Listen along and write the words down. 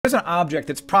There's an object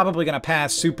that's probably going to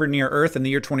pass super near Earth in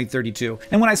the year 2032.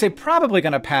 And when I say probably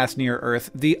going to pass near Earth,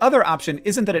 the other option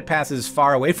isn't that it passes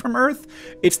far away from Earth,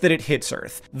 it's that it hits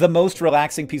Earth. The most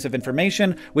relaxing piece of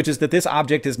information, which is that this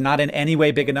object is not in any way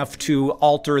big enough to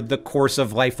alter the course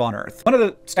of life on Earth. One of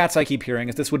the stats I keep hearing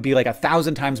is this would be like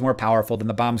 1,000 times more powerful than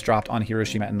the bombs dropped on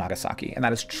Hiroshima and Nagasaki. And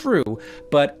that is true,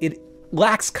 but it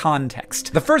lacks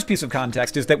context. The first piece of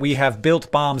context is that we have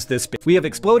built bombs this big. We have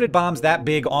exploded bombs that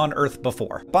big on Earth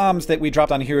before. Bombs that we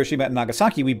dropped on Hiroshima and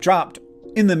Nagasaki, we've dropped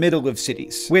in the middle of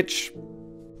cities, which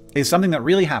is something that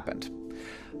really happened.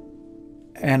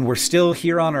 And we're still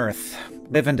here on Earth,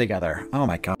 living together. Oh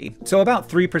my God. So about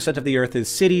 3% of the Earth is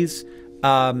cities,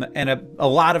 and a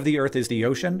lot of the Earth is the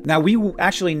ocean. Now, we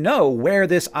actually know where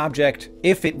this object,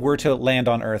 if it were to land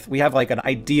on Earth, we have like an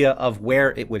idea of where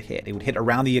it would hit. It would hit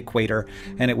around the equator,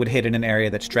 and it would hit in an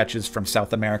area that stretches from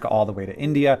South America all the way to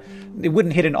India. It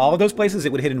wouldn't hit in all of those places,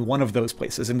 it would hit in one of those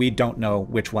places, and we don't know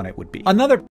which one it would be. Another